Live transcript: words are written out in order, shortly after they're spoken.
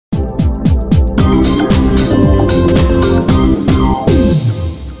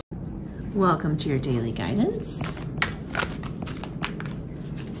Welcome to your daily guidance.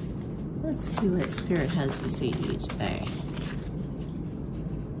 Let's see what Spirit has to say to you today.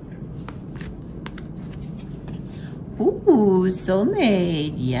 Ooh,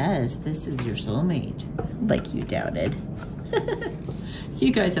 soulmate. Yes, this is your soulmate, like you doubted.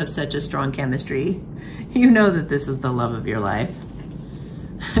 You guys have such a strong chemistry. You know that this is the love of your life.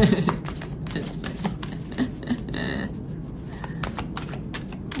 That's funny.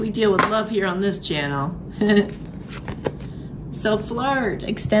 We deal with love here on this channel. So flirt,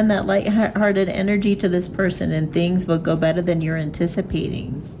 extend that light-hearted energy to this person and things will go better than you're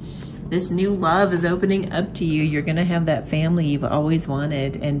anticipating. This new love is opening up to you. You're gonna have that family you've always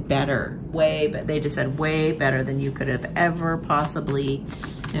wanted and better, way, but they just said way better than you could have ever possibly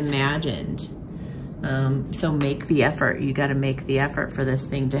imagined. So make the effort. You gotta make the effort for this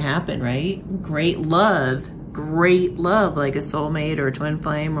thing to happen, right? Great love, like a soulmate or a twin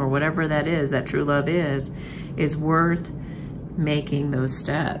flame or whatever that is, that true love is worth making those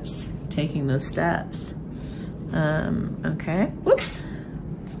steps, taking those steps. Okay, whoops.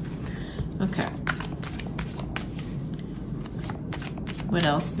 Okay. What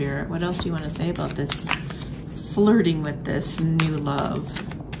else, Spirit? What else do you want to say about this flirting with this new love?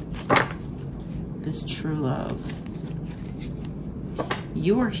 This true love.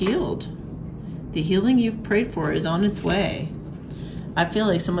 You are healed. The healing you've prayed for is on its way. I feel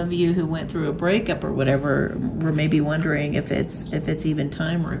like some of you who went through a breakup or whatever were maybe wondering if it's even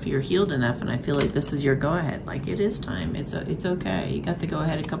time or if you're healed enough, and I feel like this is your go-ahead. Like, it is time. It's okay. You got the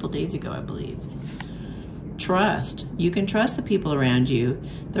go-ahead a couple days ago, I believe. Trust. You can trust the people around you.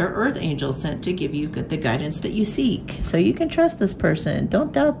 They're earth angels sent to give you the guidance that you seek. So you can trust this person.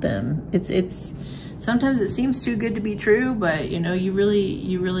 Don't doubt them. It's sometimes it seems too good to be true, but you know, you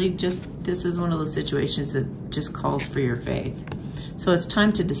really just, this is one of those situations that just calls for your faith. So it's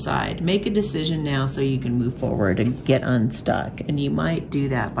time to decide. Make a decision now so you can move forward and get unstuck. And you might do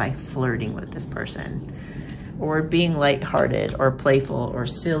that by flirting with this person, or being lighthearted or playful or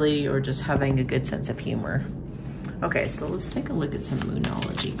silly, or just having a good sense of humor. Okay, so let's take a look at some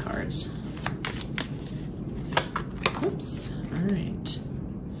Moonology cards. Oops, all right.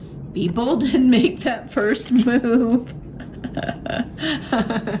 Be bold and make that first move.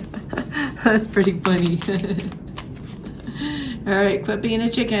 That's pretty funny. All right, quit being a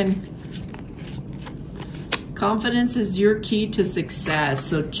chicken. Confidence is your key to success,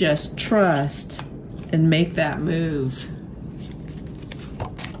 so just trust and make that move.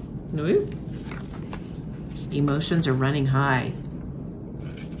 Emotions are running high.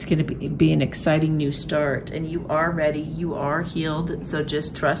 It's gonna be an exciting new start, and you are ready, you are healed, so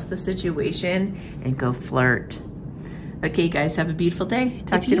just trust the situation and go flirt. Okay, guys, have a beautiful day.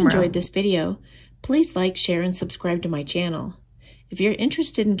 Talk to you tomorrow. If you enjoyed this video, please like, share, and subscribe to my channel. If you're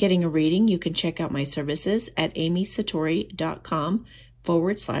interested in getting a reading, you can check out my services at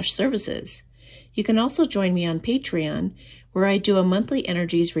amysatori.com/services. You can also join me on Patreon, where I do a monthly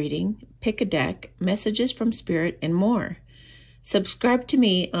energies reading, pick a deck, messages from Spirit, and more. Subscribe to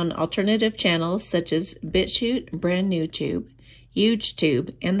me on alternative channels such as BitChute, Brand New Tube,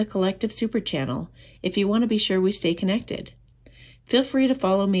 HugeTube, and the Collective Super Channel if you want to be sure we stay connected. Feel free to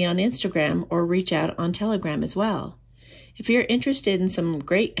follow me on Instagram or reach out on Telegram as well. If you're interested in some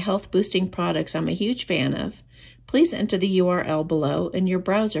great health-boosting products I'm a huge fan of, please enter the URL below in your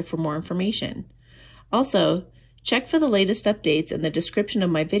browser for more information. Also, check for the latest updates in the description of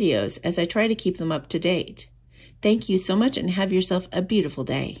my videos as I try to keep them up to date. Thank you so much and have yourself a beautiful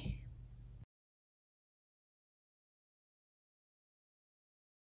day.